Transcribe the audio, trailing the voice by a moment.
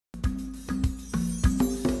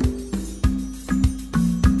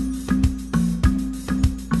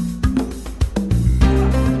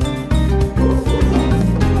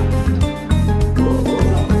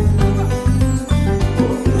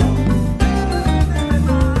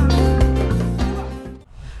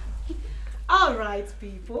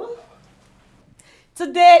people.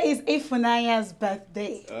 Today is Ifunaya's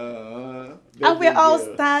birthday. And we're all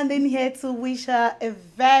standing here to wish her a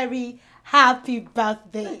very happy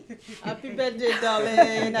birthday. Happy birthday,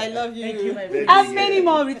 darling. I love you. Thank you, my baby. And many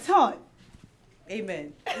more return.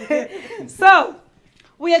 Amen. So,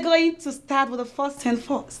 we are going to start with the first thing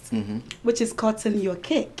first, which is cutting your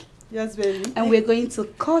cake. Yes, baby. And we're going to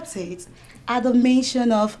cut it at the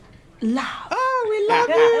mention of love. Oh, we love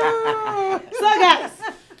you. So, guys,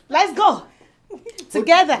 let's go.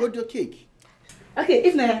 Together. Hold your cake. Okay,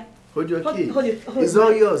 Ifnaya. Hold your cake. Hold it's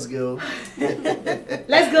all yours, girl.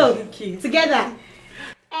 Let's go. Together.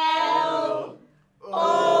 L-O-V-E.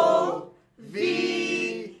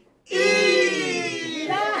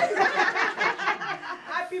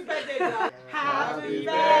 Happy birthday, darling. Happy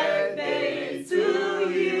birthday to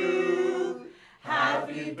you.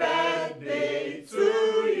 Happy birthday to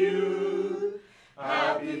you.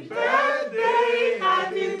 Happy birthday,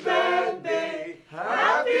 happy birthday,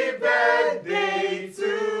 happy birthday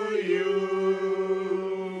to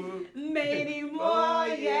you. Many more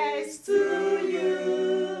years to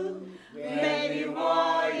you. Many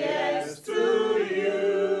more years to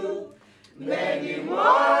you. Many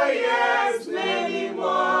more years, many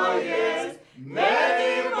more years,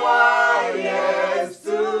 many more years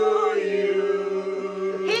to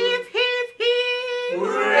you. Hip, hip, hip.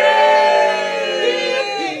 Hooray!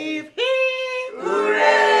 Hip, hip,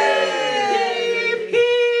 hooray! Hip,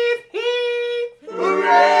 hip, hip.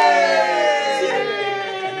 Hooray!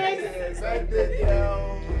 Cheers! Birthday,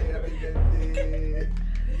 girl. Happy birthday.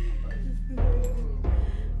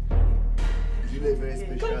 You look very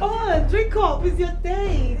special. Come on, drink up. It's your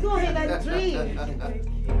day. Go ahead and drink.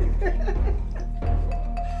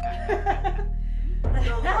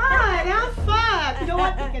 Come on, have fun. You know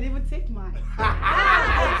what? You can even take mine.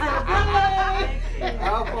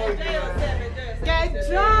 How far is Enjoy yourself. Get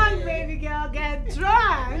drunk, baby girl. Get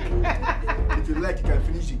drunk. If you like, you can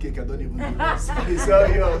finish the cake. I don't even do this. It's all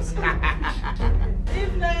yours.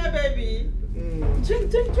 Ifnaya, baby.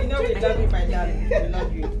 Drink, drink, You drink, know we drink. love you, my darling. We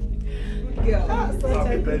love you. Good girl.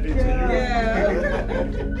 Happy birthday to you.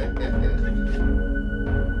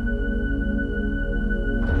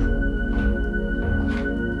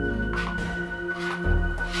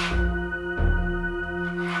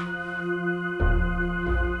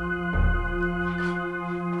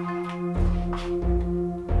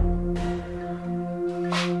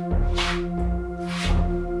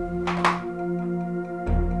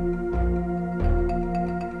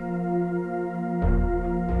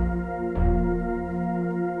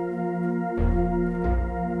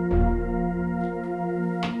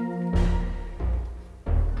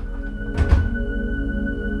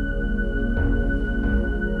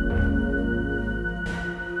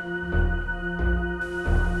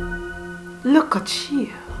 Look at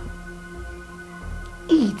you.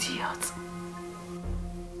 Idiot.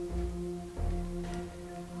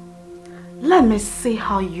 Let me see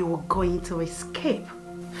how you are going to escape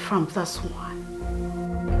from this one.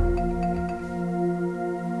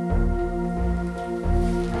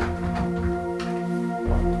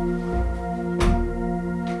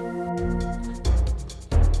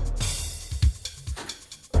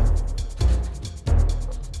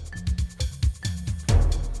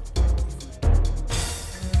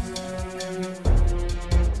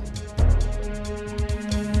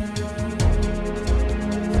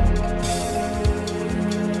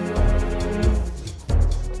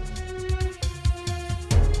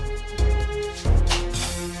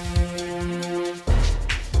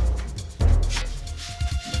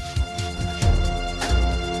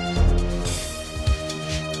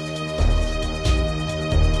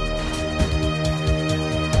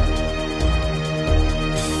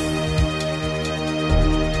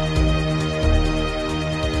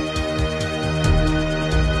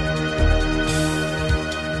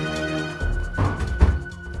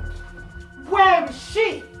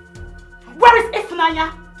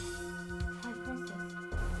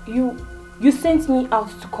 You sent me out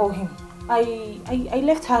to call him. I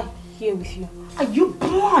left her here with you. Are you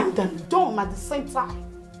blind and dumb at the same time?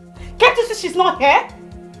 Can't you see she's not here?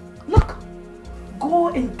 Look, go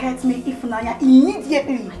and get me Ifunanya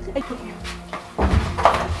immediately.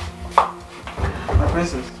 My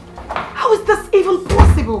princess. How is this even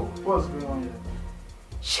possible? What's going on here?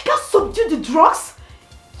 She can't subdue the drugs.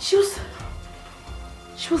 She was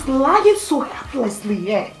lying so helplessly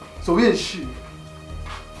here. So where is she?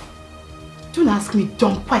 Don't ask me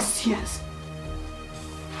dumb questions.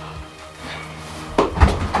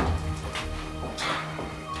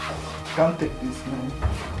 Can't take this, man.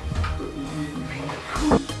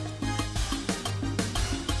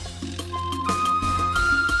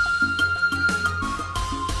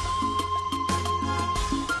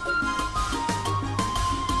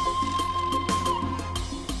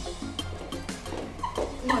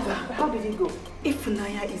 Mother, How did he go?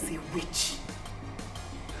 Ifunanya is a witch.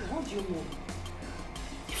 What do you mean?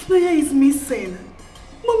 Ifunanya is missing.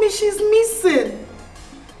 Mommy, she's missing.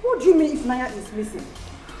 What do you mean if Naya is missing?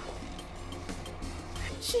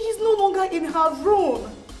 She is no longer in her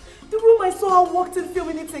room. The room I saw her walked in a few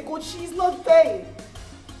minutes ago, she is not there.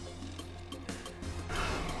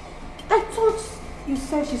 I thought you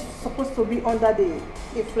said she's supposed to be under the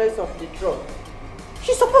influence of the drug.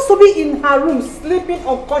 She's supposed to be in her room, sleeping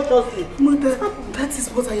unconsciously. Mother, that is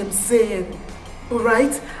what I am saying.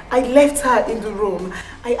 Alright? I left her in the room.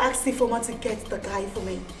 I asked the former to get the guy for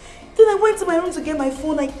me. Then I went to my room to get my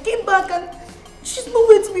phone. I came back and she's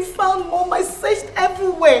nowhere to be found, Mom. I searched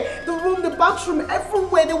everywhere. The room, the bathroom,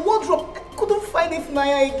 everywhere, the wardrobe. I couldn't find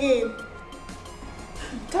Ifunanya again.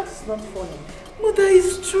 That's not funny. Mother,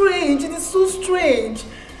 it's strange. It is so strange.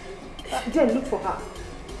 Then look for her.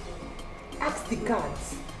 Ask the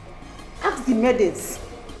guards. Ask the medics.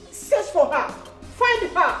 Search for her. Find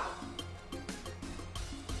her.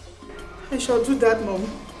 I shall do that, Mom.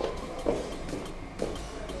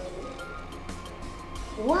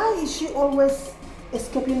 Why is she always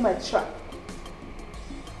escaping my trap?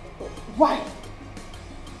 Why?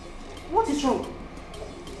 What is wrong?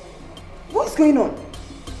 What's going on?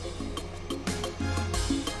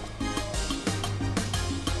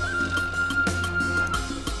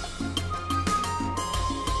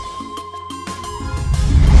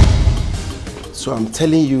 So I'm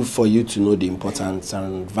telling you for you to know the importance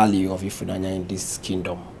and value of Ifunanya in this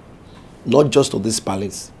kingdom. Not just to this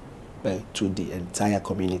palace, but to the entire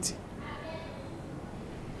community.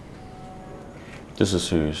 This is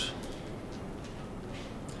serious.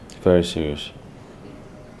 Very serious.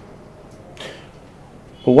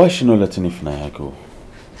 But why is she not letting Ifunanya go?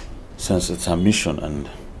 Since it's her mission and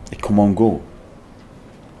a common goal.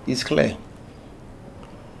 It's clear.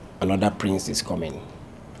 Another prince is coming.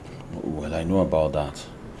 Well, I know about that.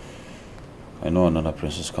 I know another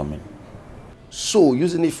prince is coming. So,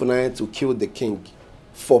 using Ifunanya to kill the king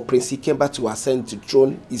for Prince Ikemba to ascend to the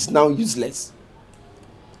throne is now useless.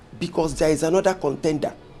 Because there is another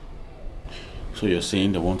contender. So you're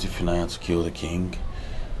saying they want Ifunanya to kill the king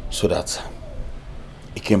so that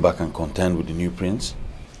Ikemba can contend with the new prince?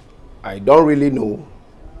 I don't really know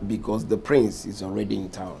because the prince is already in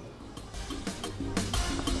town.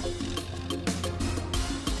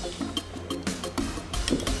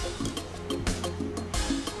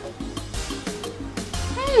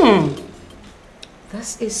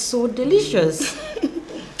 This is so delicious.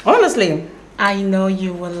 Honestly, I know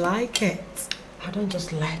you will like it. I don't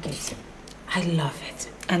just like it. I love it.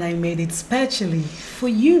 And I made it specially for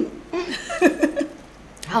you.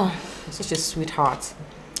 Oh, you're such a sweetheart.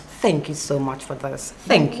 Thank you so much for this.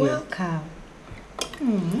 Thank you. Welcome.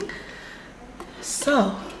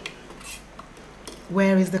 So,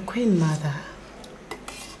 where is the Queen Mother?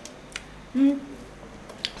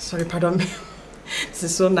 Sorry, pardon me. This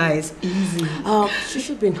is so nice. Easy. She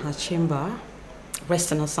should be in her chamber,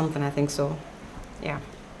 resting or something, I think so. Yeah.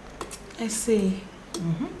 I see.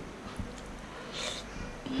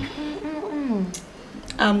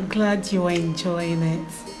 I'm glad you are enjoying it.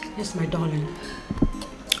 Yes, my darling.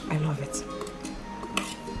 I love it.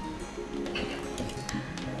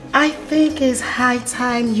 I think it's high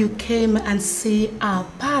time you came and see our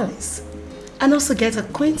palace and also get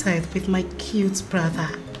acquainted with my cute brother,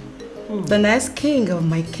 the next king of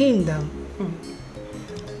my kingdom.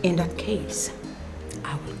 In that case,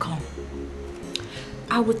 I will come.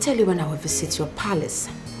 I will tell you when I will visit your palace.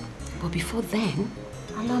 But before then,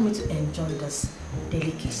 allow me to enjoy this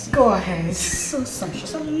delicacy. Go ahead. So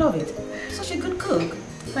sumptuous. I love it. Such a good cook.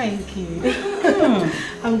 Thank you.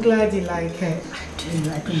 I'm glad you like it. I do,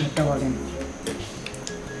 my darling.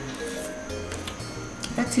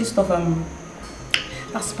 That taste of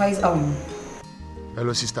that spice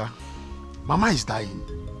Hello, sister. Mama is dying.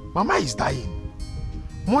 Mama is dying.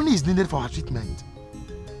 Money is needed for her treatment.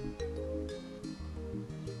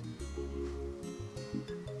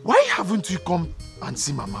 Why haven't you come and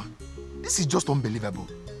see Mama? This is just unbelievable.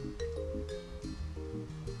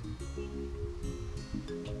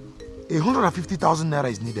 150,000 naira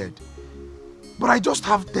is needed. But I just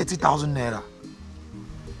have 30,000 naira.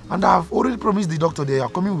 And I've already promised the doctor they are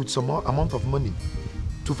coming with some amount of money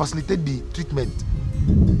to facilitate the treatment.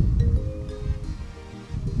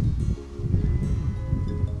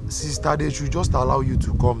 Sister, they should just allow you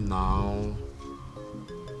to come now.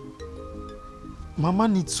 Mama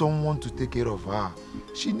needs someone to take care of her.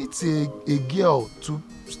 She needs a girl to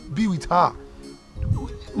be with her.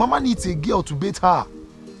 Mama needs a girl to bathe her.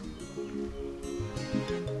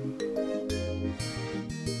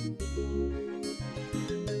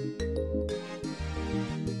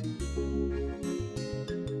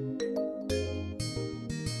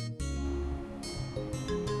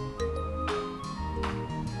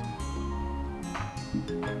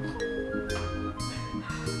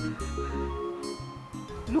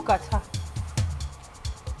 Look at her.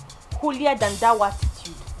 Holier than thou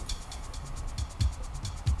attitude.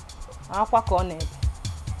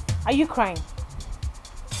 Are you crying?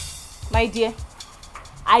 My dear,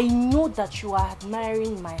 I know that you are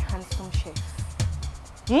admiring my handsome chef.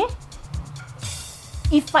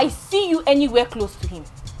 If I see you anywhere close to him,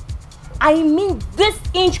 I mean this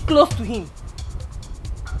inch close to him,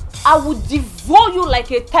 I would devour you like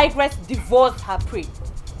a tigress devours her prey.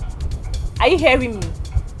 Are you hearing me?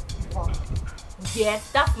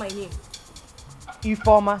 Yes, that's my name.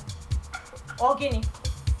 Informer. Ogini.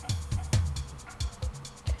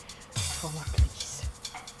 Informer, please.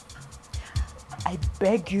 I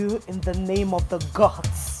beg you in the name of the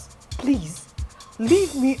gods. Please,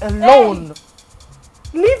 leave me alone.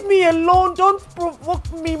 Hey. Leave me alone. Don't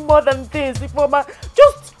provoke me more than this, Informer.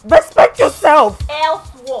 Just respect yourself. Else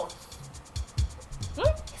what?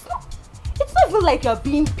 It's not even like you're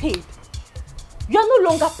being paid. You're no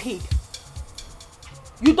longer paid.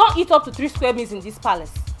 You don't eat up to 3 square meals in this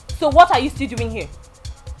palace. So what are you still doing here?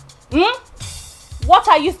 What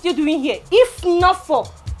are you still doing here? If not for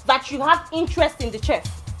that you have interest in the chef.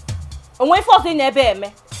 And when for the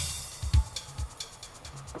nebe.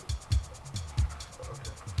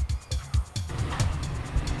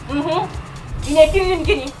 In a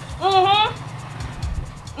guinea.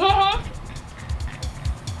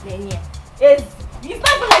 It's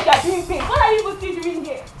not even like you're doing paid. What are you still doing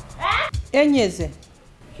here? Enyeze.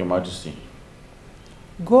 Your Majesty.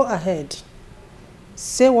 Go ahead.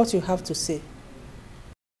 Say what you have to say.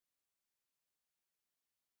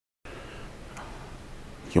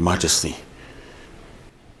 Your Majesty,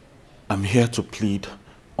 I'm here to plead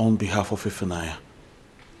on behalf of Ifunanya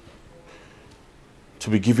to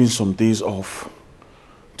be given some days off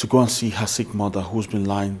to go and see her sick mother who's been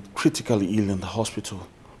lying critically ill in the hospital.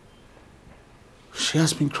 She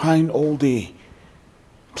has been crying all day.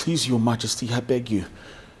 Please, Your Majesty, I beg you,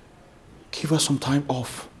 give her some time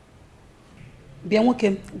off.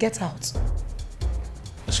 Bianwokem, get out.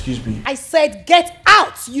 Excuse me? I said get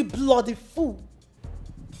out, you bloody fool.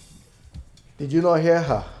 Did you not hear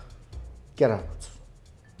her? Get out.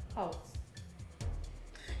 Out.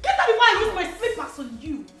 Get out before I use my slippers on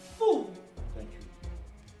you, fool. Thank you.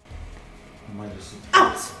 Your Majesty.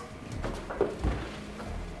 Out.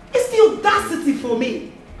 It's the audacity for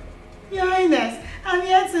me. Your Highness, I'm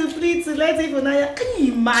here to plead to let Ifunanya. Can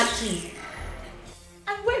you imagine?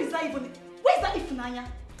 And where is that Ifunanya?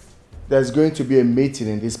 There's going to be a meeting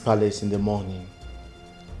in this palace in the morning.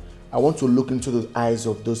 I want to look into the eyes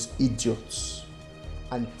of those idiots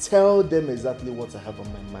and tell them exactly what I have on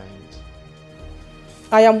my mind.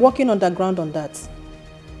 I am working underground on that.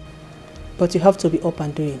 But you have to be up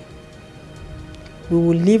and doing. We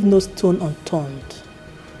will leave no stone unturned.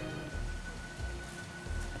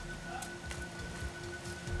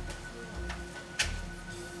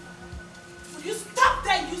 Will you stop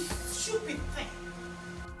there, you stupid thing?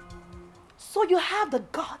 So you have the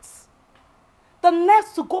guts, the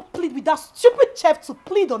nerves to go plead with that stupid chef to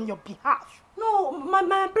plead on your behalf. No,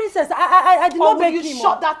 my princess, I did not beg him. You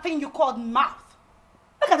shut that thing you called mouth.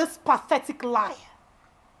 Look at this pathetic liar.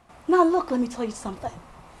 Now look, let me tell you something.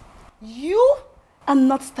 You are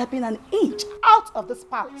not stepping an inch out of this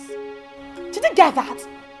palace. Did you get that?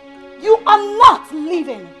 You are not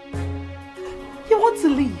leaving. You want to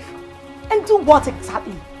leave. And do what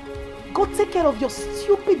exactly? Go take care of your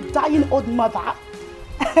stupid dying old mother.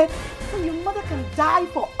 So your mother can die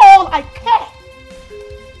for all I care.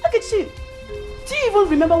 Look at you. Do you even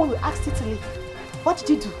remember when we asked you to leave? What did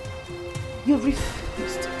you do? You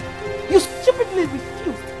refused. You stupidly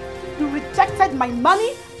refused. You rejected my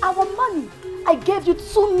money, our money. I gave you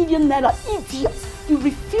 2 million naira, idiot. You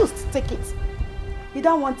refused to take it. You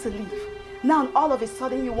don't want to leave. Now all of a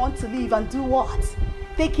sudden you want to leave and do what?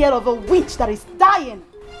 Take care of a witch that is dying.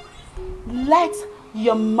 Let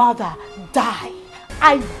your mother die.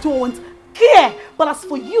 I don't care. But as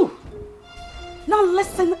for you, now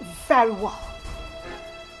listen very well.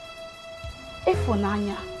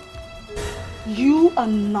 Ifunanya, you are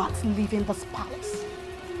not leaving this palace.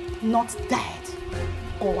 Not dead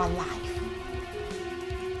or alive.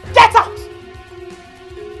 Get out!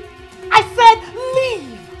 I said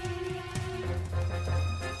leave!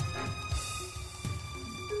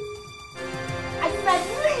 I said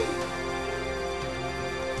leave!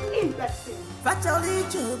 Imbecile.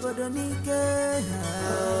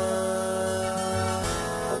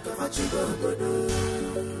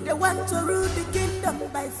 They want to rule the kingdom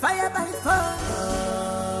by fire, by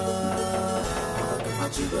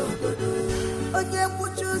Onye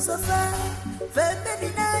puchu sofa, fembe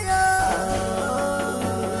dinayo.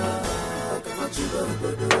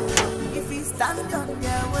 If you stand on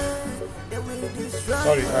their way, they will destroy.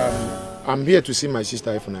 Sorry, I'm here to see my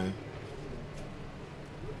sister Ifunanya.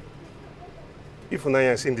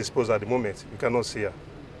 Ifunanya is indisposed at the moment. You cannot see her.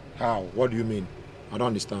 How? What do you mean? I don't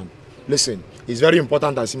understand. Listen, it's very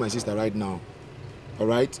important I see my sister right now.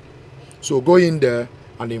 Alright? So go in there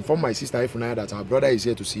and inform my sister Ifunanya that her brother is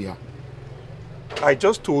here to see her. I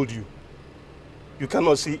just told you. You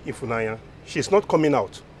cannot see Ifunanya. She's not coming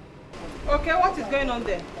out. Okay, what is going on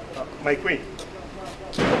there? My queen.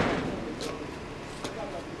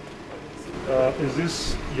 Is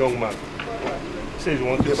this young man? He says you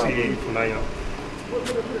want to see Ifunanya.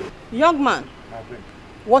 Young man,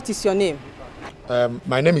 what is your name?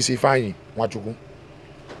 My name is Ifeanyi Nwachukwu.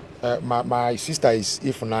 My sister is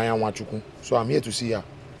Ifunanya Nwachukwu, so I'm here to see her.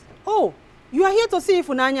 Oh, you are here to see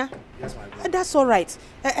Ifunanya? Yes, my brother. That's all right.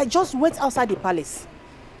 Just wait outside the palace.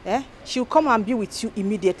 She'll come and be with you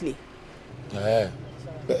immediately.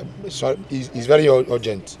 Sorry, it's very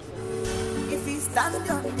urgent. If you stand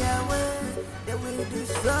on their way, they will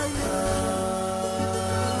destroy you.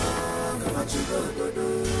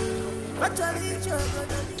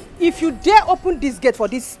 If you dare open this gate for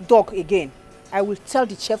this dog again, I will tell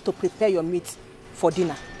the chef to prepare your meat for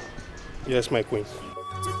dinner. Yes, my queen.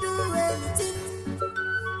 To do anything,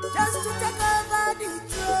 just to take over the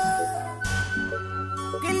throne.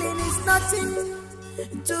 Killing is nothing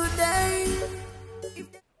today.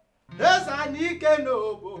 Yes, I need to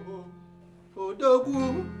know.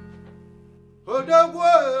 Odogwu, Odogwu,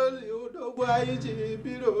 Aiji,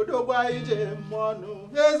 Biro, Odogwu, Aiji, Monu.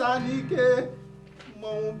 Yes, I need to know.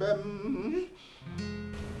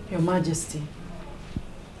 Your Majesty,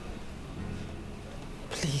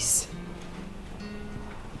 please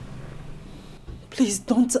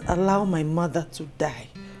don't allow my mother to die.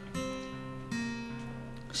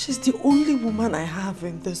 She's the only woman I have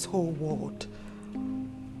in this whole world.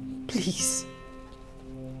 Please,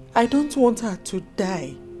 I don't want her to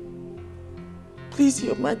die. Please,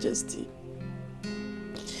 Your Majesty.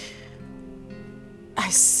 I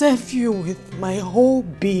serve you with my whole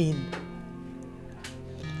being.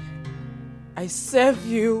 I serve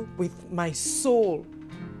you with my soul.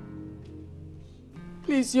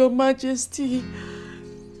 Please, Your Majesty,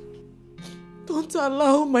 don't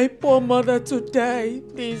allow my poor mother to die.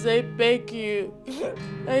 Please, I beg you.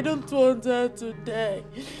 I don't want her to die.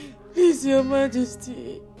 Please, Your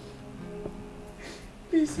Majesty.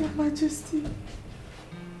 Please, Your Majesty.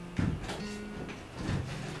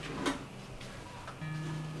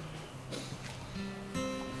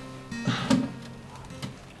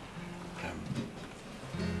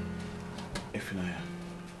 Ifunanya,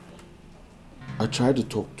 I tried to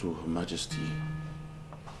talk to Her Majesty.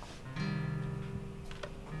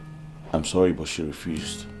 I'm sorry, but she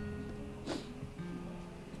refused.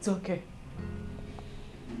 It's okay.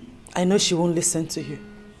 I know she won't listen to you.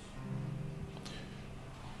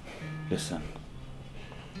 Listen,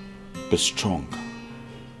 be strong,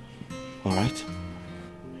 all right?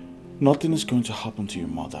 Nothing is going to happen to your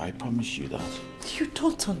mother, I promise you that. You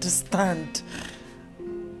don't understand.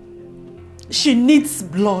 She needs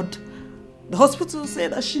blood. The hospital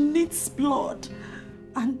said that she needs blood.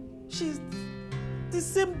 And she's the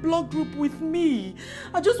same blood group with me.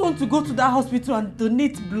 I just want to go to that hospital and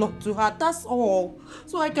donate blood to her. That's all.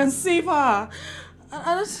 So I can save her.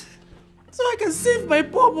 So I can save my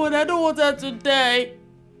poor mother. I don't want her to die.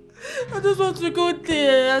 I just want to go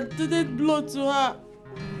there and donate blood to her.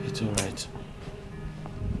 It's all right.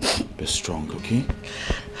 Be strong, okay?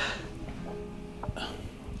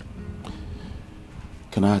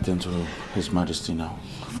 Can I attend to His Majesty now?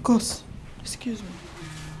 Of course. Excuse me.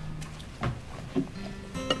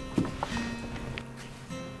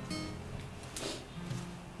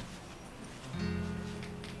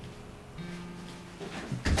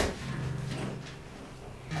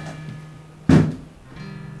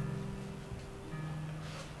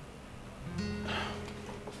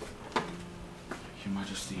 Your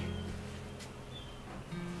Majesty,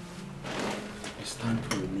 it's time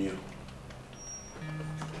for your meal.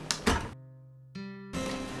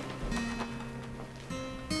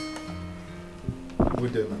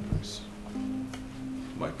 Good day, my prince.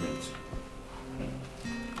 My prince.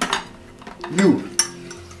 You!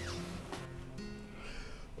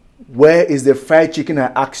 Where is the fried chicken I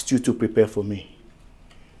asked you to prepare for me?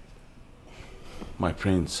 My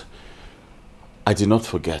prince, I did not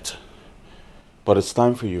forget. But it's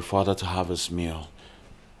time for your father to have his meal,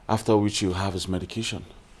 after which you'll have his medication.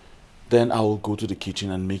 Then I will go to the kitchen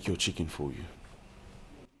and make your chicken for you.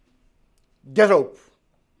 Get up!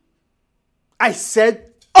 I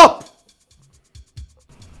said up!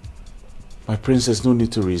 My prince, there's no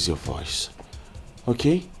need to raise your voice.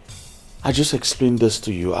 Okay? I just explained this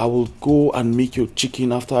to you. I will go and make your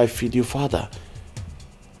chicken after I feed your father.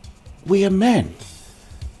 We are men.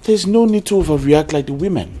 There's no need to overreact like the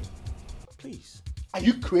women. Please. Are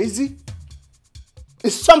you crazy?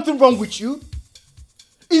 Is something wrong with you?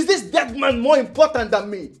 Is this dead man more important than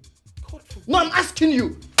me? No, I'm asking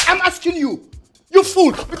you. I'm asking you. You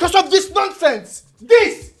fool, because of this nonsense.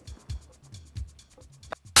 This!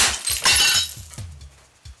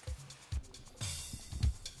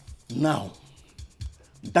 Now,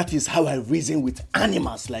 that is how I reason with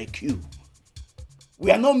animals like you.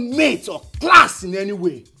 We are not mates or class in any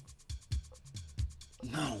way.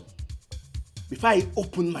 Now, before I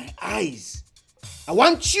open my eyes, I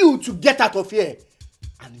want you to get out of here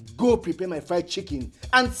and go prepare my fried chicken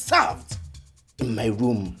and served in my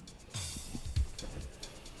room.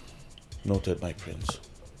 Noted, my prince.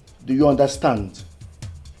 Do you understand?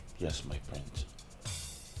 Yes, my prince.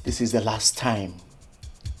 This is the last time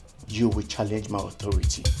you will challenge my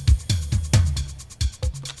authority.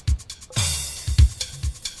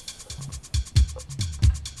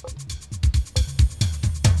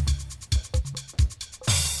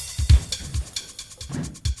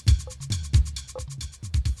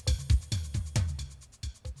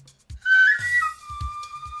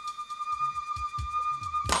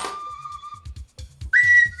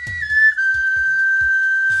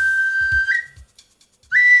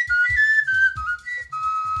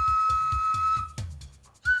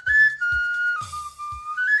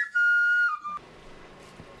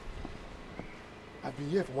 I've been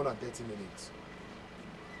here for more than 30 minutes.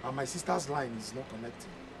 And my sister's line is not connecting.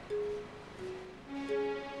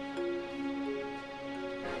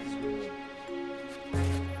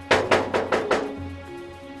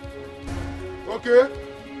 Okay.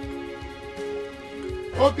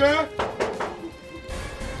 Okay.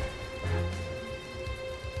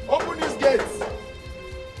 Open these gates.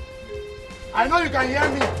 I know you can hear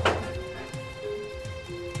me.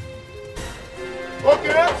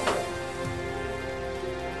 Okay.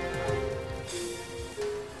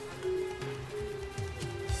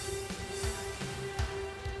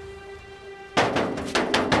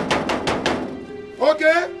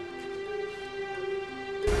 Okay.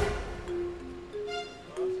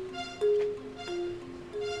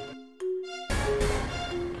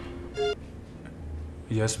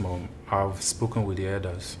 Yes, Mom. I've spoken with the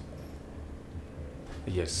elders.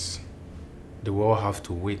 Yes. They will all have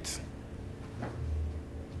to wait.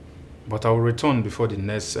 But I will return before the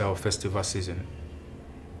next festival season.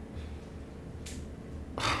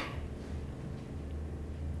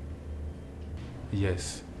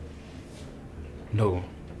 Yes. No.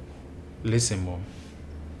 Listen, Mom.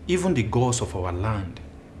 Even the gods of our land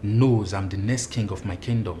knows I'm the next king of my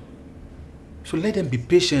kingdom. So let them be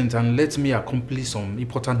patient and let me accomplish some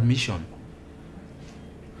important mission.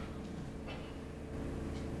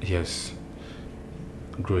 Yes.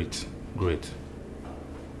 Great. Great.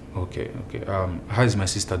 Okay, okay. How is my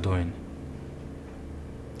sister doing?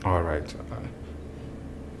 All right.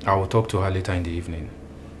 I will talk to her later in the evening.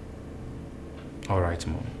 All right,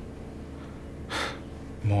 Mom.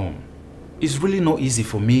 Mom, it's really not easy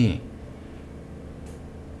for me.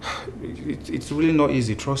 It's really not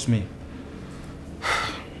easy, trust me.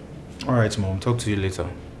 All right, Mom, talk to you later.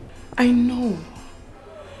 I know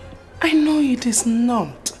it is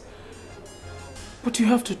not. But you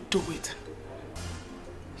have to do it.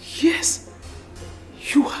 Yes,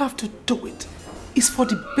 you have to do it. It's for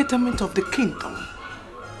the betterment of the kingdom.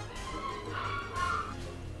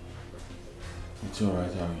 It's all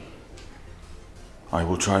right, Harry. I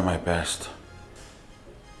will try my best.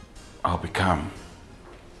 I'll be calm.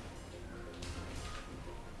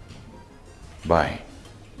 Bye.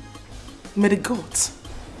 May the gods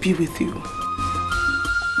be with you.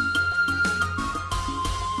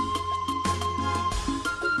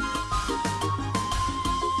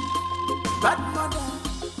 Bad mother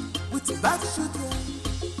with bad children,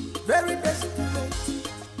 very desperate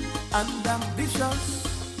and ambitious.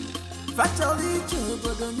 Fatally,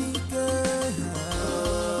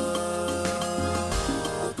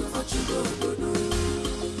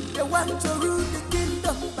 they want to rule the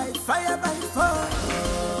kingdom by fire, by force.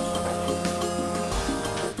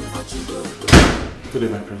 Good day,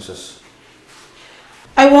 my princess.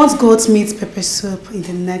 I want goat's meat pepper soup in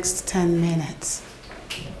the next 10 minutes.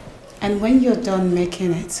 And when you're done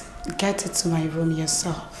making it, get it to my room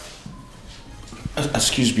yourself.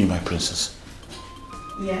 Excuse me, my princess.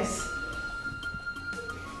 Yes?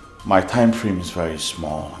 My time frame is very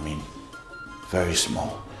small. I mean, very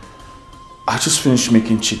small. I just finished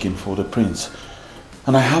making chicken for the prince.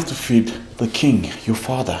 And I have to feed the king, your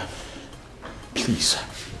father. Please,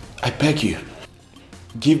 I beg you.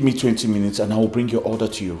 Give me 20 minutes and I will bring your order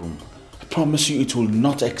to your room. I promise you it will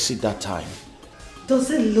not exceed that time.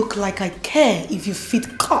 Does it look like I care if you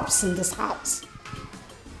feed cops in this house?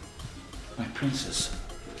 My princess,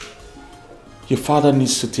 your father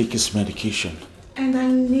needs to take his medication. And I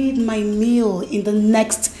need my meal in the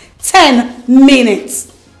next 10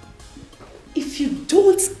 minutes. If you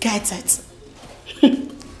don't get it,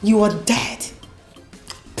 you are dead.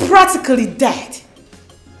 Practically dead.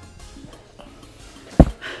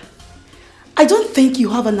 I don't think you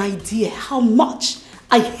have an idea how much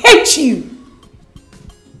I hate you.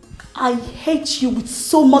 I hate you with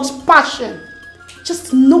so much passion.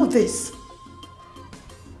 Just know this.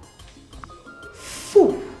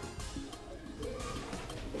 Fool.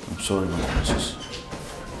 I'm sorry, my princess.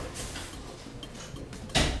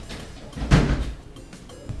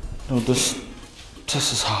 No, this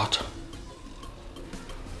is hard.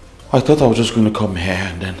 I thought I was just going to come here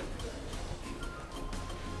and then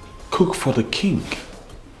cook for the king.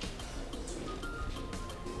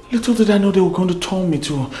 Little did I know they were going to turn me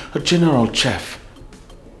to a general chef.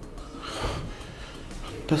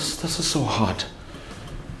 This is so hard.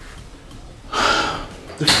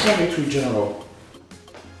 They turn me to a general.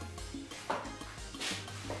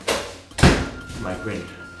 My queen.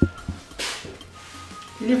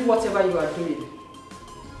 Leave whatever you are doing.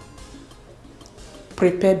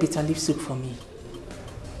 Prepare bitter leaf soup for me.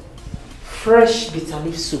 Fresh bitter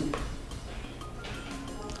leaf soup.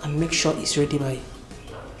 And make sure it's ready by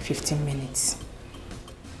 15 minutes.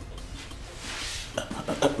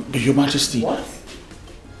 Your Majesty. What?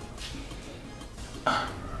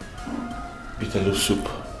 Bitter leaf soup.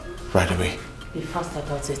 Right away. Be fast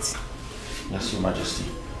about it. Yes, Your Majesty.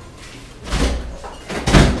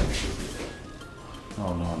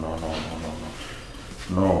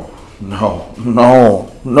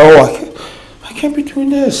 No, I can't be doing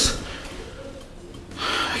this.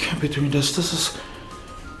 I can't be doing this. This is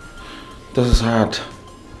hard.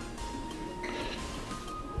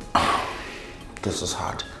 This is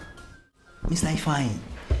hard. Mr. Ifeanyi,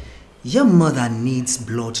 your mother needs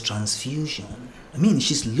blood transfusion. I mean,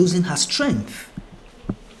 she's losing her strength.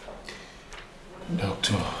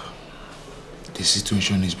 Doctor, the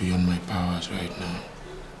situation is beyond my powers right now.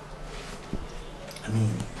 I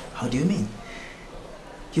mean, how do you mean?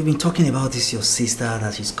 You've been talking about this, your sister,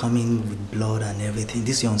 that she's coming with blood and everything.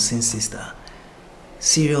 This your unseen sister.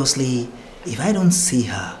 Seriously, if I don't see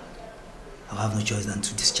her, I'll have no choice than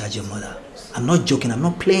to discharge your mother. I'm not joking, I'm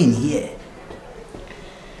not playing here.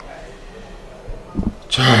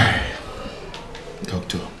 Chai,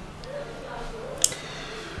 doctor,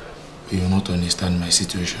 you will not understand my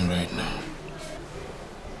situation right now.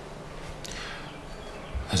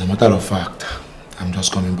 As a matter of fact, I'm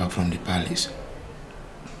just coming back from the palace.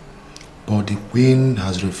 But the queen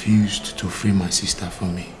has refused to free my sister for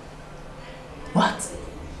me. What?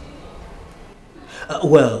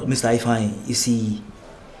 Well, Mr. Ifeanyi, you see,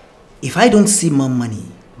 if I don't see more money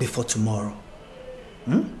before tomorrow,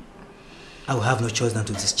 I will have no choice than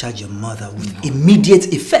to discharge your mother with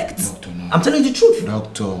immediate effect. Doctor, no. I'm telling you the truth.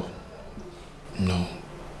 Doctor, no,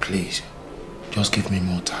 please, just give me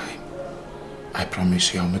more time. I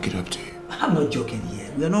promise you I'll make it up to you. I'm not joking here.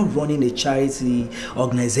 We are not running a charity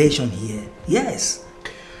organization here. Yes.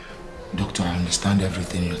 Doctor, I understand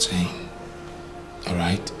everything you're saying.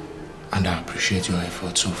 Alright? And I appreciate your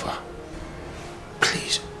effort so far.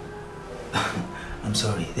 Please. I'm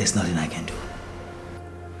sorry. There's nothing I can do.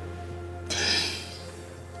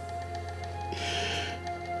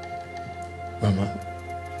 Mama,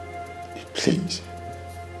 please.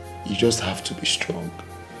 You just have to be strong.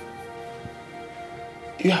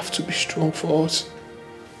 You have to be strong for us.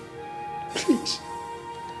 Please.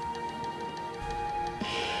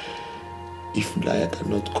 If Naya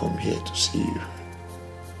cannot come here to see you,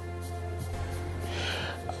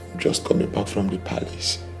 I'm just coming back from the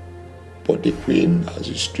palace. But the queen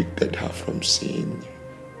has restricted her from seeing you.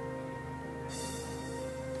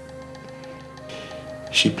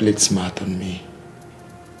 She played smart on me.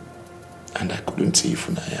 And I couldn't see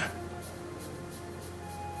Funaya.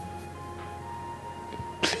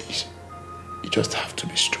 Please, you just have to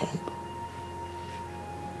be strong.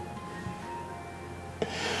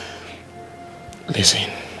 Listen,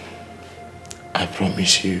 I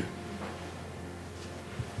promise you,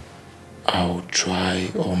 I'll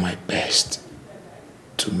try all my best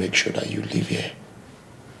to make sure that you live here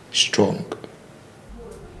strong.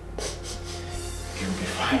 You'll be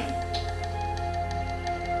fine.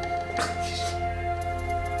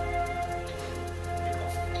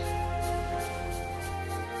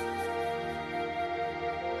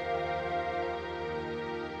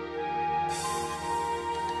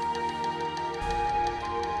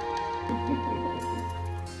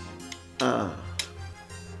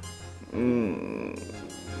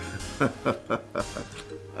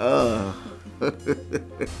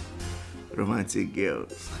 Romantic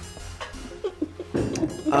girls.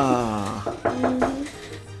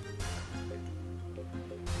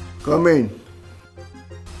 Come in.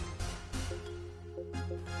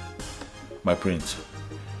 My prince,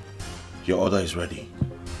 your order is ready.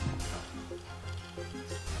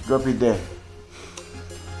 Drop it there.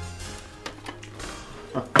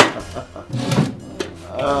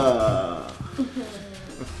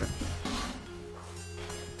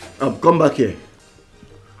 Come back here.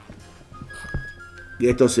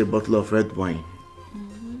 Get us a bottle of red wine.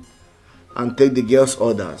 And take the girls'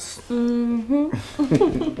 orders.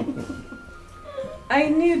 I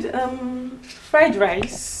need fried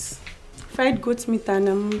rice, fried goat meat,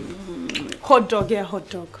 and hot dog. Yeah, hot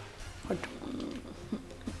dog. Hot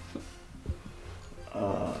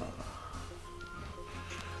dog.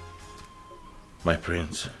 My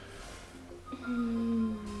prince,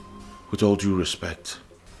 with all due respect,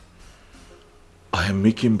 I am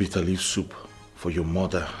making bitter leaf soup for your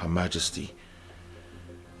mother, Her Majesty.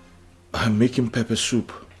 I am making pepper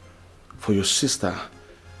soup for your sister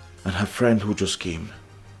and her friend who just came.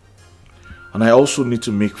 And I also need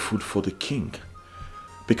to make food for the king,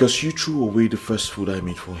 because you threw away the first food I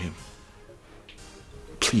made for him.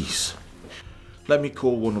 Please, let me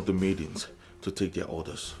call one of the maidens to take their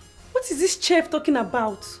orders. What is this chef talking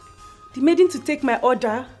about? The maiden to take my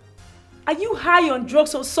order? Are you high on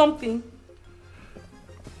drugs or something?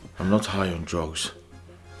 I'm not high on drugs,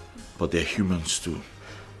 but they're humans too.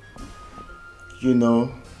 You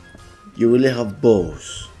know, you really have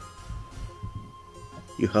balls.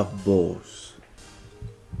 You have balls.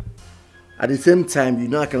 At the same time, you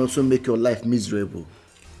know I can also make your life miserable.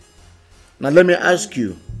 Now let me ask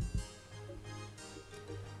you,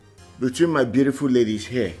 between my beautiful ladies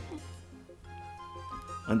here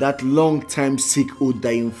and that long-time sick old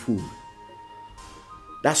dying fool,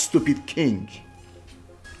 that stupid king,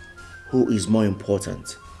 who is more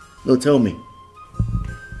important? No, tell me.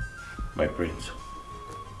 My prince,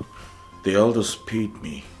 the elders paid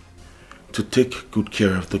me to take good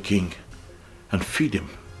care of the king and feed him,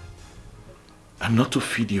 and not to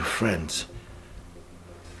feed your friends.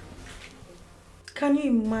 Can you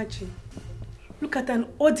imagine? Look at an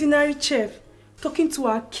ordinary chef talking to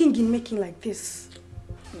our king in making like this.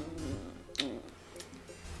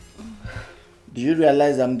 Do you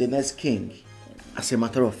realize I'm the next king? As a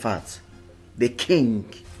matter of fact, the king.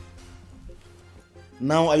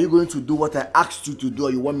 Now, are you going to do what I asked you to do,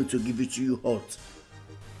 or you want me to give it to you hot?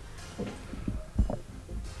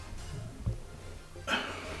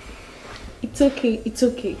 It's okay,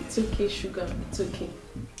 sugar, it's okay.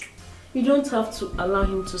 You don't have to allow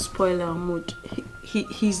him to spoil our mood.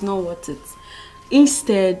 He's not worth it.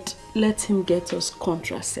 Instead, let him get us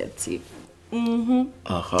contraceptive. You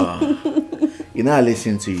know I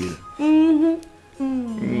listen to you.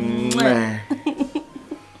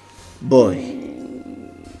 Boy,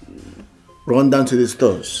 run down to the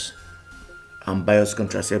stores and buy us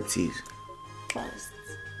contraceptives. Fast.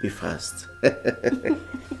 Be fast.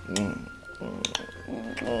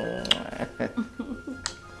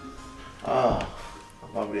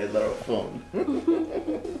 That'll be a lot of fun.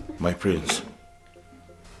 My prince,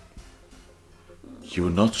 you were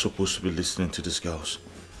not supposed to be listening to these girls.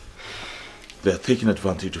 They are taking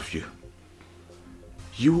advantage of you.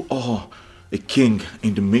 You are a king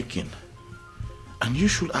in the making, and you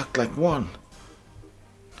should act like one.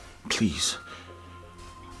 Please,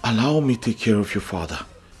 allow me to take care of your father.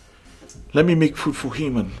 Let me make food for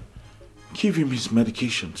him and give him his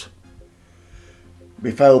medications.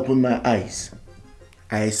 Before I open my eyes,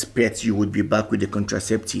 I expect you would be back with the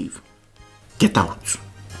contraceptive. Get out.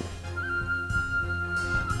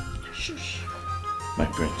 Shush. My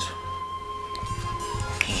prince.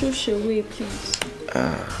 Shush away, please.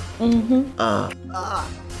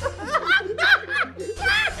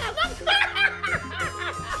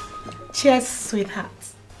 Cheers, sweetheart.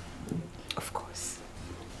 Of course.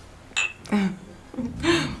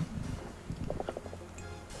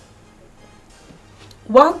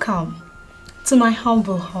 Welcome to my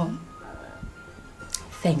humble home.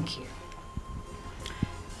 Thank you.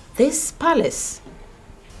 This palace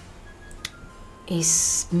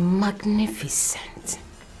is magnificent.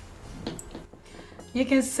 You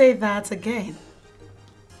can say that again.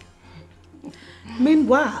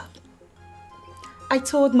 Meanwhile, I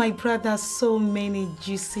told my brother so many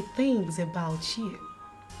juicy things about you.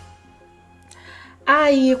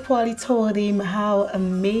 I equally told him how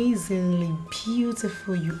amazingly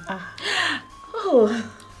beautiful you are. Oh,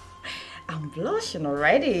 I'm blushing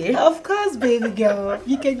already. Of course, baby girl.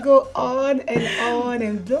 You can go on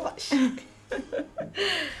and blush.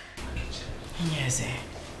 Yes,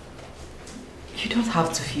 you don't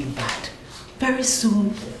have to feel bad. Very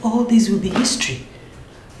soon, all this will be history.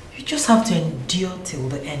 You just have to endure till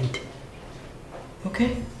the end.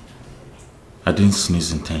 Okay? I didn't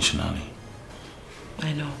sneeze intentionally.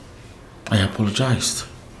 I know. I apologized.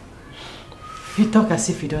 You talk as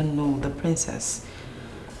if you don't know the princess.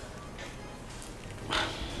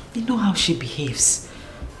 You know how she behaves.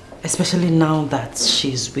 Especially now that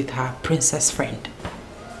she's with her princess friend.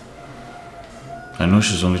 I know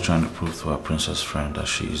she's only trying to prove to her princess friend that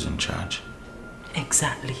she is in charge.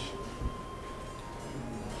 Exactly.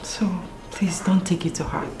 So, please don't take it to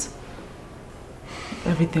heart.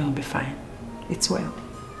 Everything will be fine. It's well.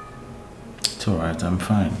 It's alright, I'm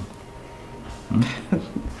fine.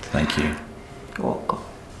 Thank you. You're welcome.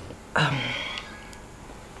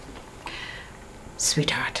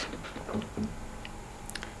 Sweetheart,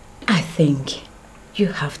 I think you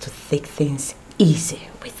have to take things easy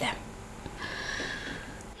with them.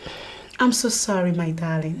 I'm so sorry, my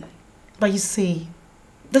darling. But you see,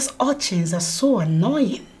 these urchins are so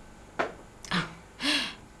annoying.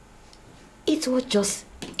 It was just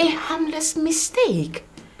a harmless mistake.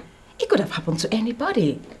 It could have happened to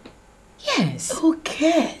anybody. Yes. Who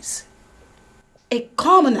cares? A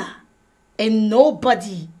commoner, a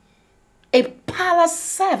nobody, a palace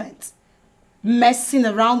servant messing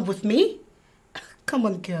around with me? Come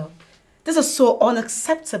on, girl. This is so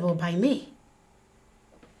unacceptable by me.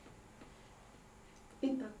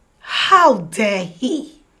 How dare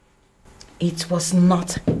he? It was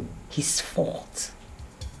not his fault.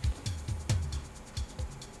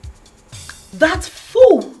 That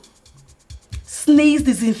fool sneezed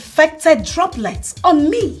his infected droplets on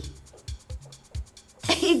me.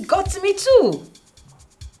 It got me too.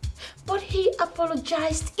 But he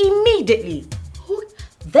apologized immediately.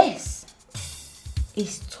 This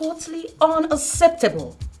is totally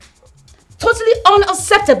unacceptable. Totally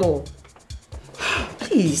unacceptable.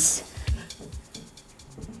 Please.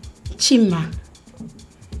 Chima,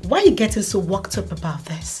 why are you getting so worked up about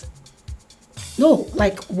this? No,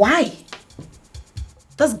 like, why?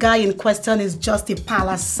 This guy in question is just a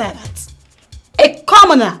palace servant. A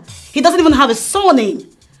commoner. He doesn't even have a surname.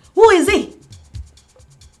 Who is he?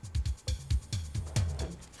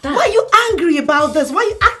 Why are you angry about this? Why are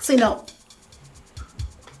you acting up?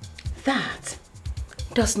 That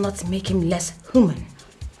does not make him less human.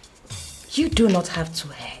 You do not have two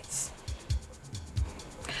heads.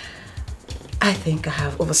 I think I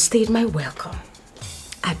have overstayed my welcome.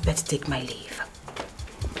 I better take my leave.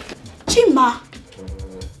 Chima!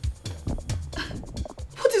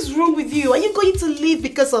 What is wrong with you? Are you going to leave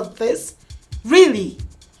because of this? Really?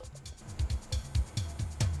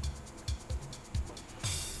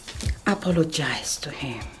 Apologize to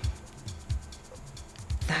him.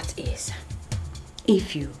 That is,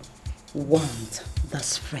 if you want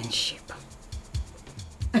this friendship.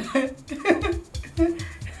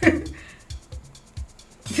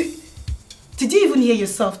 Did you even hear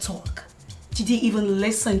yourself talk? Did you even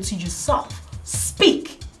listen to yourself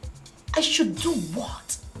speak? I should do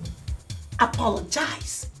what?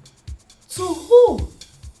 Apologize? To who?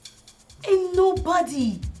 A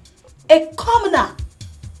nobody. A commoner.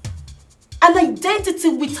 An identity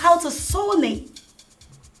without a surname.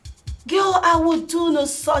 Girl, I will do no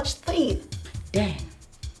such thing. Then,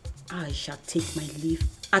 I shall take my leave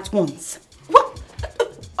at once. What?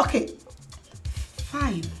 Okay,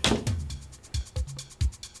 fine.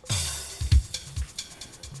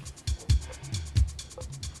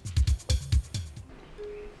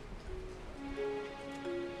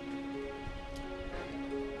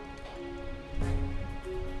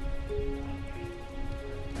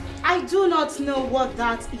 I do not know what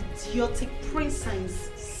that idiotic princess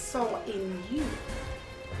saw in you.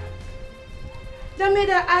 That made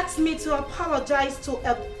her ask me to apologize to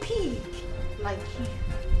a pig like you.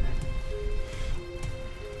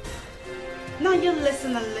 Now you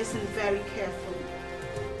listen and listen very carefully.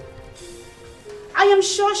 I am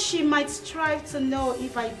sure she might strive to know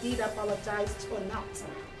if I did apologize or not.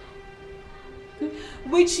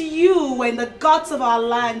 Which you and the gods of our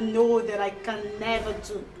land know that I can never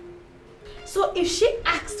do. So if she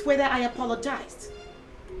asked whether I apologized,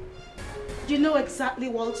 you know exactly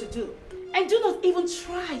what to do. And do not even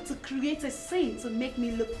try to create a scene to make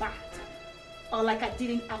me look bad or like I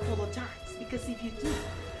didn't apologize, because if you do,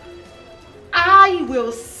 I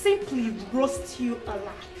will simply roast you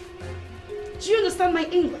alive. Do you understand my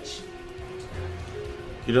English?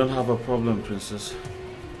 You don't have a problem, princess.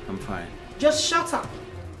 I'm fine. Just shut up.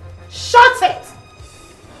 Shut it!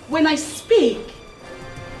 When I speak,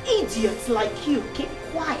 idiots like you keep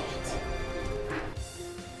quiet.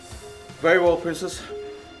 Very well, Princess.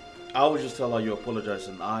 I will just tell her you apologize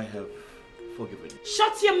and I have forgiven you.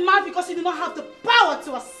 Shut your mouth because you do not have the power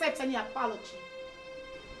to accept any apology.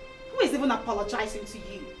 Who is even apologizing to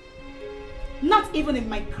you? Not even in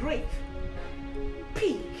my grave.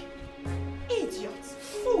 Pig, idiot,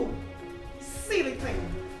 fool, silly thing.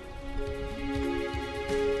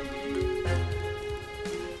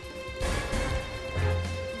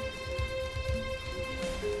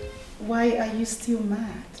 Why are you still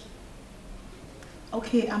mad?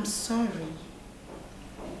 Okay, I'm sorry.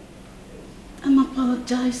 I'm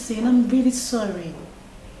apologizing. I'm really sorry.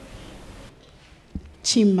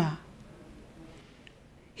 Chima.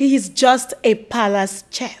 He is just a palace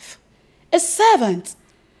chef. A servant.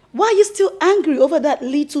 Why are you still angry over that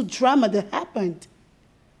little drama that happened?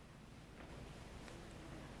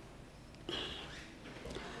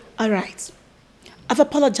 All right. I've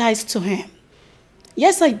apologized to him.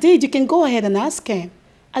 Yes, I did. You can go ahead and ask him.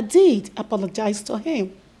 I did apologize to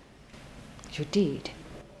him. You did?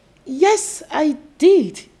 Yes, I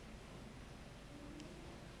did.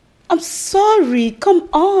 I'm sorry. Come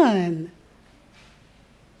on.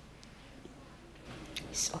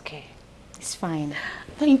 It's okay. It's fine.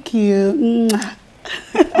 Thank you.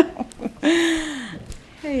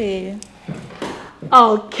 Hey.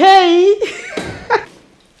 Okay.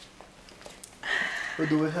 What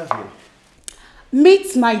do we have here?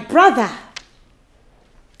 Meet my brother.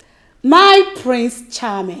 My Prince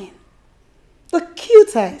Charming. The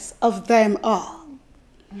cutest of them all.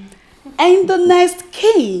 And the next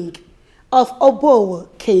king of Obowo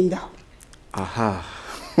Kingdom. Aha.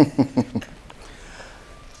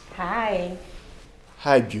 Hi.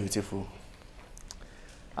 Hi, beautiful.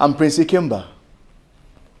 I'm Prince Ikemba.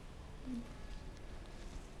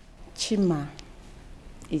 Chima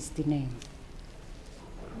is the name.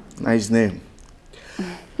 Nice name.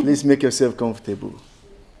 Please make yourself comfortable.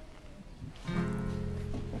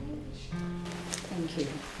 Thank you.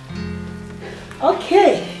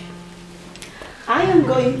 Okay. I am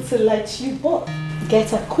going to let you both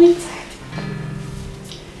get acquainted.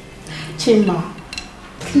 Chima,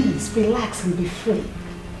 please relax and be free.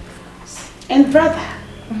 And brother,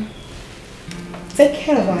 take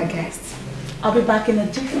care of our guests. I'll be back in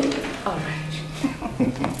a jiffy. All right.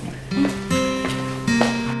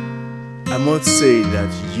 I must say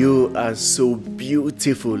that you are so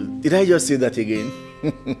beautiful. Did I just say that again?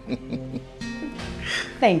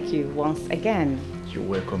 Thank you once again. You're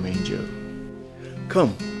welcome, Angel.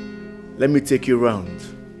 Come, let me take you round.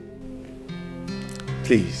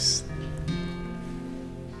 Please.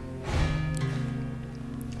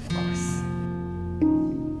 Of course.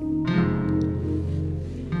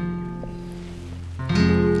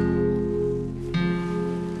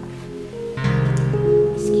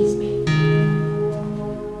 Excuse me.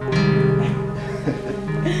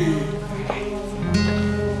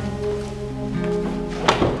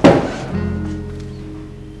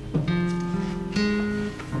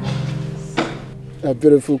 A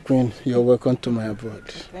beautiful queen, you're welcome to my abode.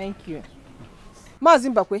 Thank you.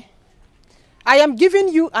 Mazimbakwe, I am giving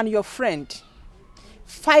you and your friend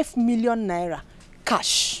 5 million naira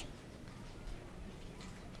cash.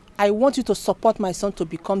 I want you to support my son to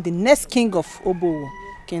become the next king of Obowo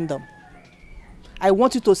Kingdom. I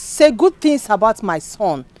want you to say good things about my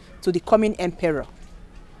son to the coming emperor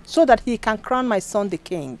so that he can crown my son the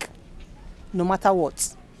king, no matter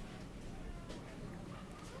what.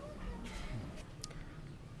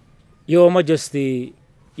 Your Majesty,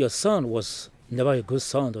 your son was never a good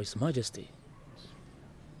son to His Majesty.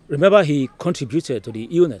 Remember, he contributed to the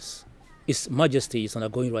illness His Majesty is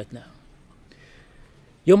undergoing right now.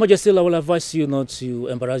 Your Majesty, I will advise you not to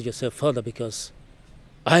embarrass yourself further because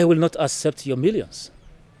I will not accept your millions.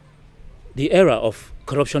 The era of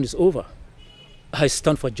corruption is over. I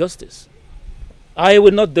stand for justice. I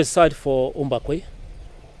will not decide for Umbakwe.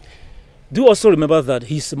 Do also remember that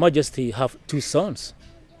His Majesty have 2 sons.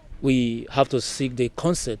 We have to seek the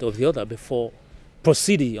consent of the other before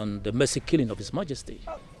proceeding on the mercy killing of His Majesty.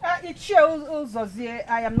 I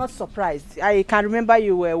am not surprised. I can remember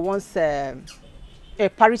you were once a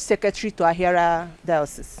parish secretary to Ahira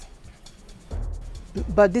Diocese.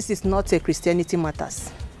 But this is not a Christianity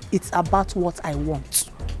matters. It's about what I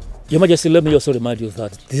want. Your Majesty, let me also remind you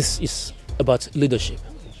that this is about leadership.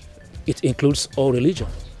 It includes all religion.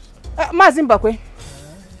 Mazimbakwe,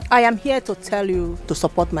 I am here to tell you to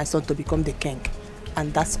support my son to become the king.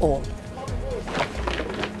 And that's all.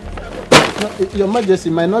 No, Your Majesty,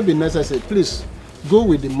 it might not be necessary. Please, go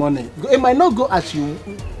with the money. It might not go as you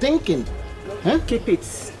thinking. Huh? Keep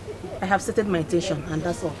it. I have stated my intention, and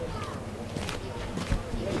that's all.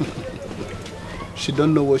 She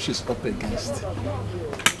don't know what she's up against.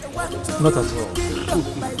 Not at all.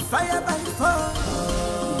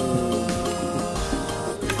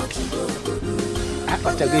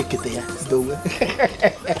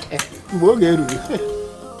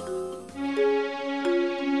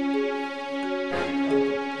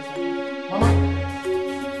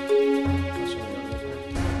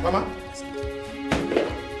 Mama?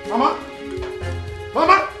 Mama?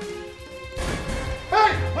 Mama?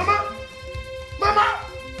 Hey, Mama? Mama?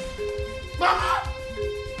 Mama?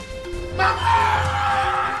 Mama?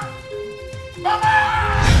 Mama?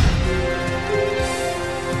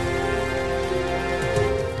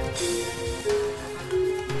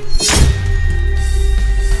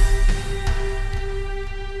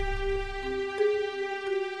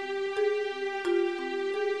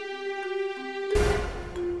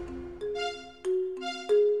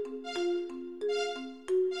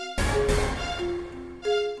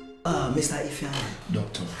 Mr. Ifeanyi.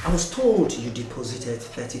 Doctor. I was told you deposited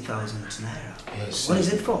 30,000 naira. Yes. What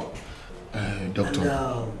is it for? Doctor.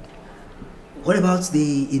 And, what about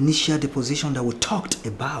the initial deposition that we talked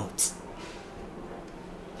about?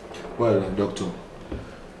 Well, doctor,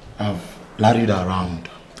 I've larried around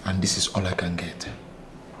and this is all I can get.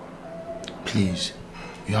 Please,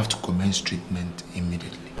 you have to commence treatment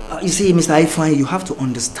immediately. You see, Mr. Ifeanyi, you have to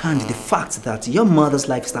understand the fact that your mother's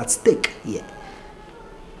life is at stake here.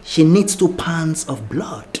 She needs 2 pounds of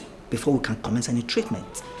blood before we can commence any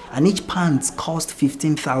treatment. And each pound costs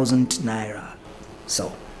 15,000 naira.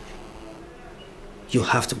 So, you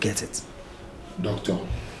have to get it. Doctor.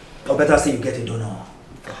 Or better say you get a donor.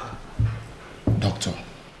 Doctor,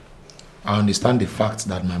 I understand the fact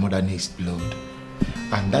that my mother needs blood.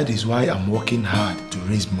 And that is why I'm working hard to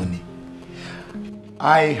raise money.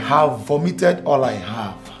 I have vomited all I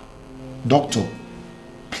have. Doctor,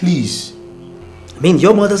 please. I mean,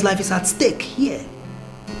 your mother's life is at stake here.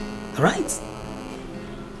 Right?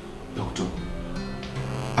 Doctor,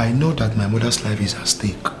 I know that my mother's life is at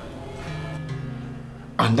stake.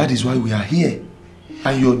 And that is why we are here.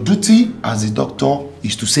 And your duty as a doctor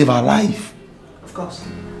is to save her life. Of course.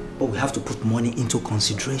 But we have to put money into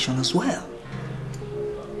consideration as well.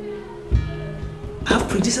 I have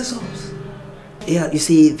predecessors. Yeah, you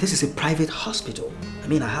see, this is a private hospital. I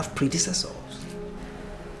mean, I have predecessors.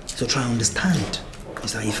 So try and understand,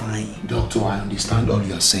 Mr. Ifeanyi. Doctor, I understand all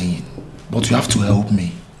you are saying. But you have to help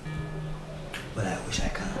me. But I wish I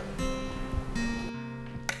can.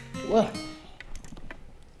 Well,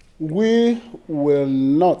 we will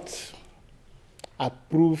not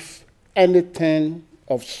approve anything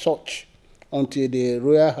of such until the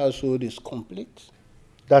royal household is complete.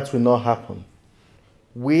 That will not happen.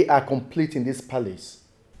 We are complete in this palace.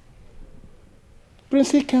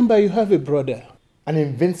 Prince Ikemba, you have a brother. An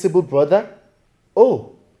invincible brother?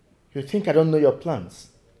 Oh, you think I don't know your plans?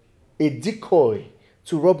 A decoy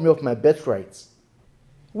to rob me of my birthright.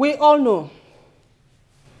 We all know.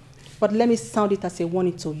 But let me sound it as a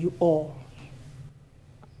warning to you all.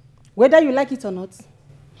 Whether you like it or not,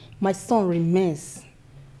 my son remains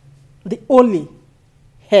the only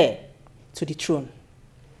heir to the throne.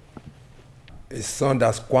 A son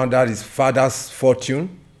that squandered his father's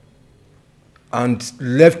fortune and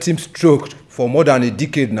left him stroked for more than a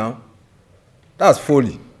decade now. That's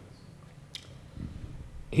folly.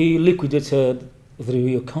 He liquidated the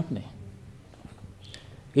real company.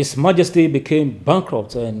 His Majesty became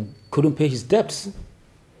bankrupt and couldn't pay his debts.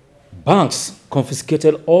 Banks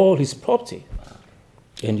confiscated all his property.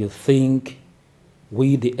 And you think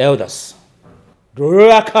we, the elders, the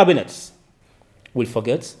royal cabinets, will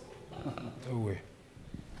forget? No way.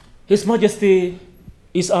 His Majesty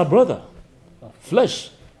is our brother,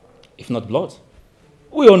 flesh, if not blood.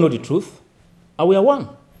 We all know the truth, and we are one.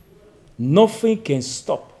 Nothing can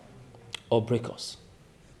stop or break us.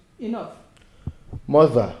 Enough.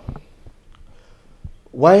 Mother,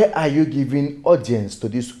 why are you giving audience to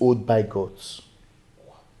these old bigots?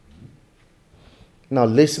 Now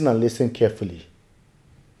listen and listen carefully.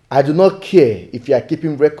 I do not care if you are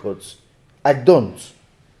keeping records. I don't.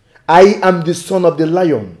 I am the son of the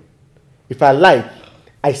lion. If I like,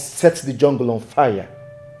 I set the jungle on fire.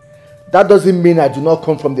 That doesn't mean I do not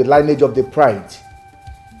come from the lineage of the pride.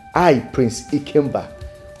 I, Prince Ikemba,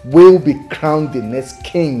 will be crowned the next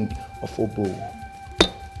king of Obo.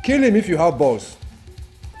 Kill him if you have balls.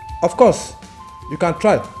 Of course, you can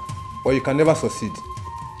try, but you can never succeed.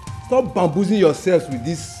 Stop bamboozling yourselves with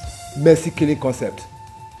this mercy killing concept.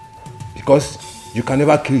 Because you can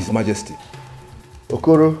never kill His Majesty.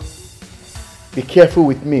 Okoro, be careful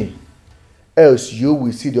with me, else you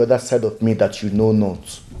will see the other side of me that you know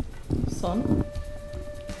not. Son,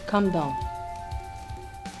 calm down.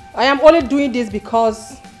 I am only doing this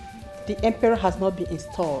because the emperor has not been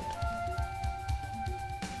installed.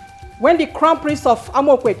 When the crown prince of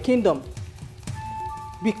Amokwe kingdom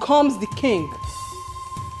becomes the king,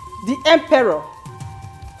 the emperor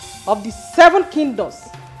of the 7 kingdoms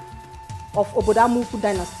of Obodamuku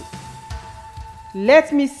dynasty,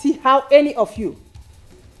 let me see how any of you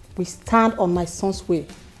will stand on my son's way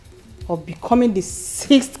of becoming the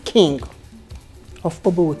 6th king of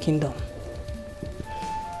Obowe kingdom.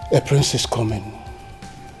 A prince is coming,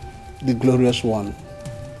 the glorious one.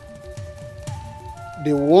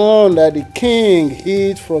 The one that the king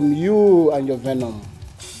hid from you and your venom.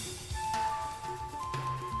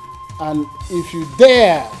 And if you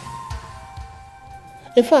dare,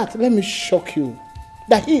 in fact, let me shock you,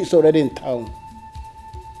 that he is already in town.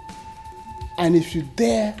 And if you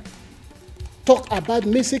dare talk about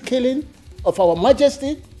mercy killing of our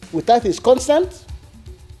majesty without his consent,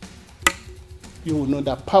 you will know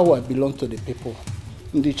that power belongs to the people.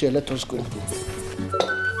 Ndiche, let us go. Just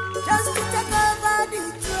to take over the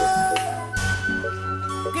throne.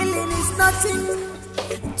 Killing is nothing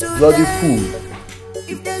to Bloody them. fool.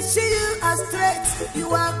 If they see you as threats, you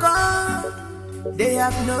are gone. They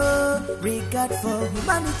have no regard for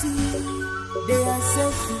humanity. They are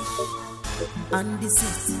selfish and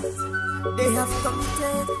deceit. They have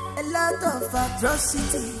committed a lot of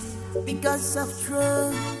atrocity because of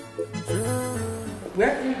throne.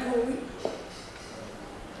 Where are you going?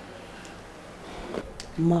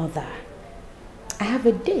 Mother, I have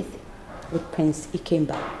a date with Prince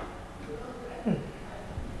Ikemba.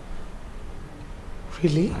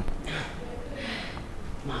 Really?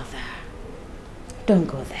 Mother, don't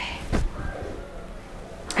go there.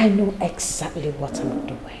 I know exactly what I'm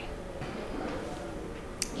doing.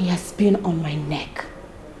 He has been on my neck,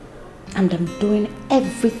 and I'm doing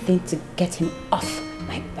everything to get him off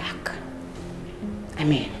my back. I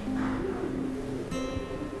mean,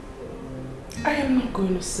 I am not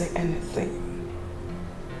going to say anything.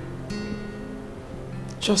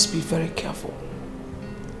 Just be very careful.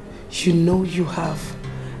 You know you have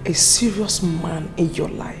a serious man in your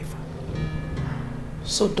life.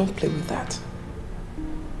 So don't play with that.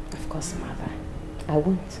 Of course, Mother. I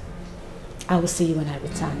won't. I will see you when I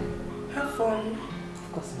return. Have fun.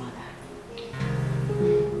 Of course, Mother.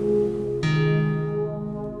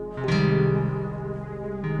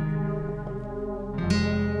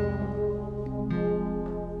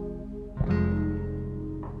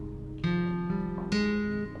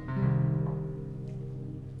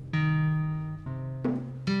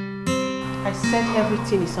 I said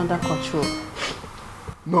everything is under control.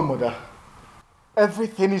 No, Mother.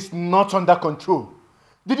 Everything is not under control.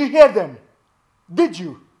 Did you hear them? Did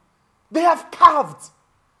you? They have carved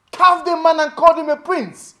a man and called him a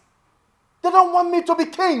prince. They don't want me to be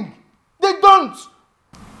king. They don't.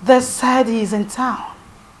 They said he is in town.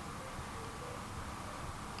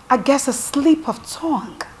 I guess a slip of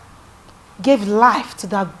tongue gave life to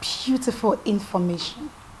that beautiful information.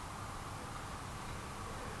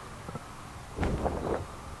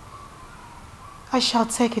 I shall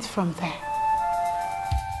take it from there.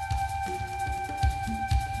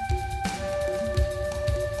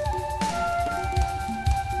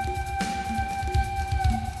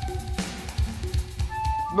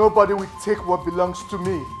 Nobody will take what belongs to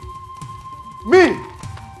me. Me!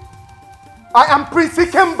 I am Prince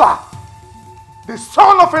Ikemba, the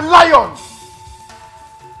son of a lion.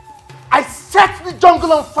 I set the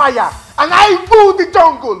jungle on fire and I rule the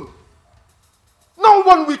jungle. No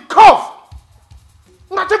one will cough.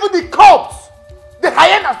 Not even the cubs, the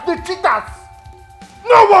hyenas, the cheetahs.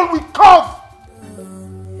 No one will cough.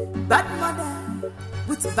 Bad mother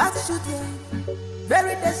with bad children,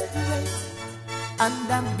 very desperate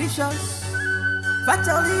and ambitious.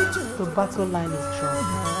 The battle line is drawn.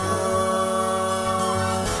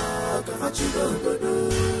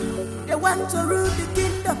 They want to rule the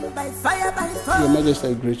kingdom by fire, by force. Your Majesty,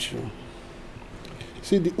 I greet you.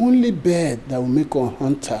 See, the only bird that will make a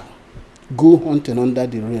hunter go hunting under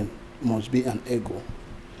the rain must be an eagle.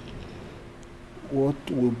 What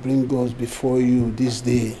will bring us before you this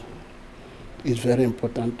day is very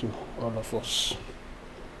important to all of us.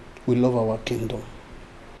 We love our kingdom.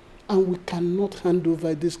 And we cannot hand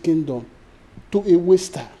over this kingdom to a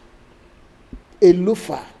waster, a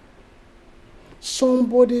loafer,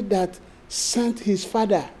 somebody that sent his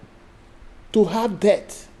father to have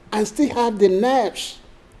death and still have the nerves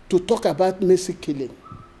to talk about mercy killing.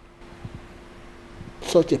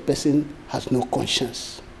 Such a person has no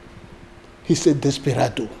conscience. He's a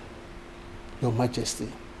desperado. Your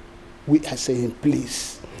Majesty, we are saying,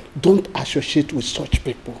 please, don't associate with such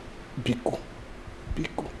people. Biko.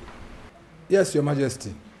 Biko. Yes, Your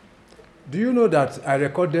Majesty. Do you know that I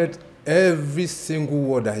recorded every single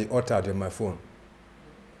word that he uttered on my phone?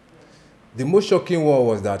 The most shocking word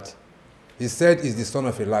was that he said he's the son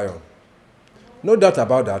of a lion. No doubt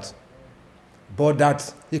about that. But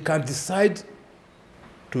that he can decide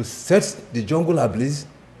to set the jungle ablaze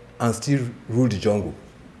and still rule the jungle.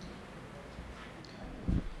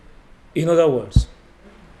 In other words,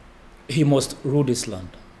 he must rule this land,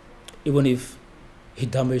 even if he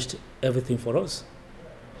damaged everything for us.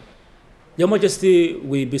 Your Majesty,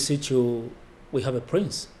 we beseech you, we have a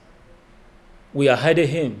prince. We are hiding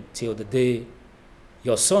him till the day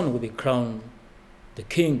your son will be crowned the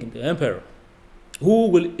king and the emperor, who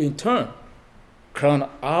will in turn crown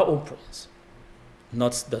our own prince,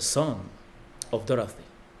 not the son of Dorothy.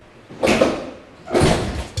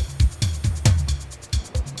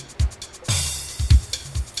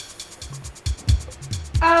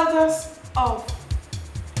 Elders of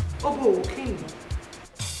Obo Kingdom,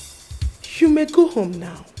 you may go home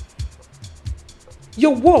now.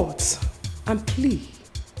 Your words and plea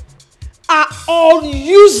are all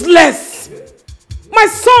useless. My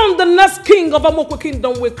son, the next king of Amokwe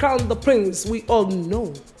Kingdom, will crown the prince we all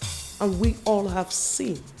know and we all have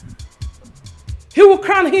seen. He will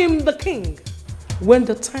crown him the king when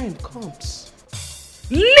the time comes.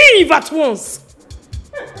 Leave at once.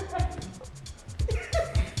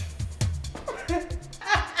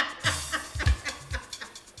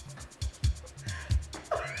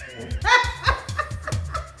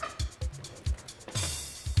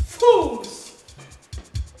 Fools!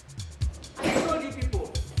 I told you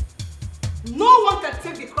people, no one can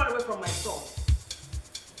take the crown away from my son.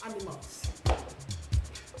 Animals.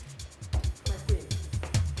 My queen.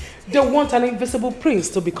 They want an invisible prince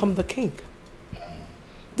to become the king.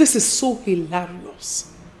 This is so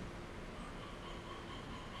hilarious.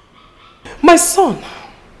 My son,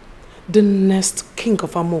 the next king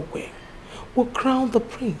of Amokwe, will crown the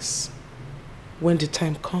prince when the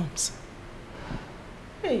time comes.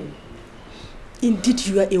 Hey, indeed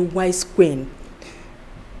you are a wise queen.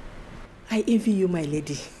 I envy you, my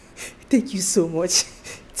lady. Thank you so much.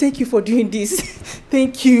 Thank you for doing this.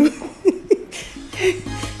 Thank you.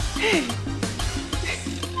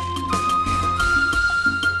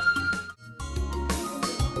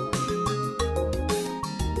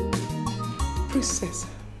 Princess,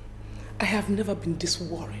 I have never been this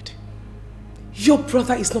worried. Your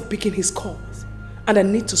brother is not picking his calls, and I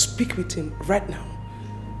need to speak with him right now.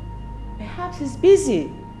 Perhaps he's busy.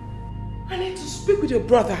 I need to speak with your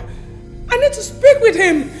brother. I need to speak with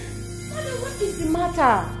him. Mother, what is the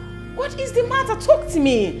matter? What is the matter? Talk to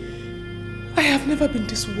me. I have never been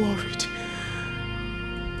this worried.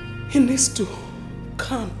 He needs to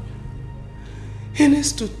come. He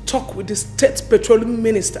needs to talk with the state petroleum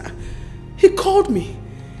minister. He called me.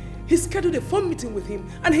 He scheduled a phone meeting with him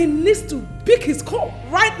and he needs to pick his call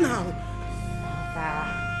right now. Mother,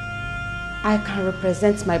 I can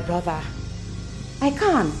represent my brother. I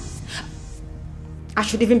can. I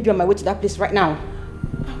should even be on my way to that place right now.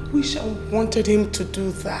 I wish I wanted him to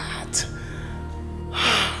do that.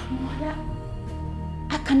 Mother,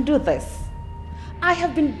 I can do this. I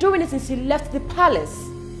have been doing it since you left the palace.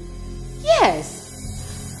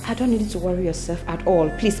 Yes. I don't need you to worry yourself at all.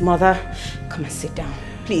 Please, Mother, come and sit down.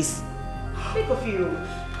 Please. Think of you.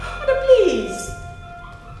 Mother, please.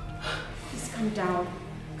 Please come down.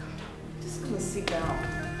 Come down. Just come and sit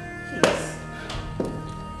down.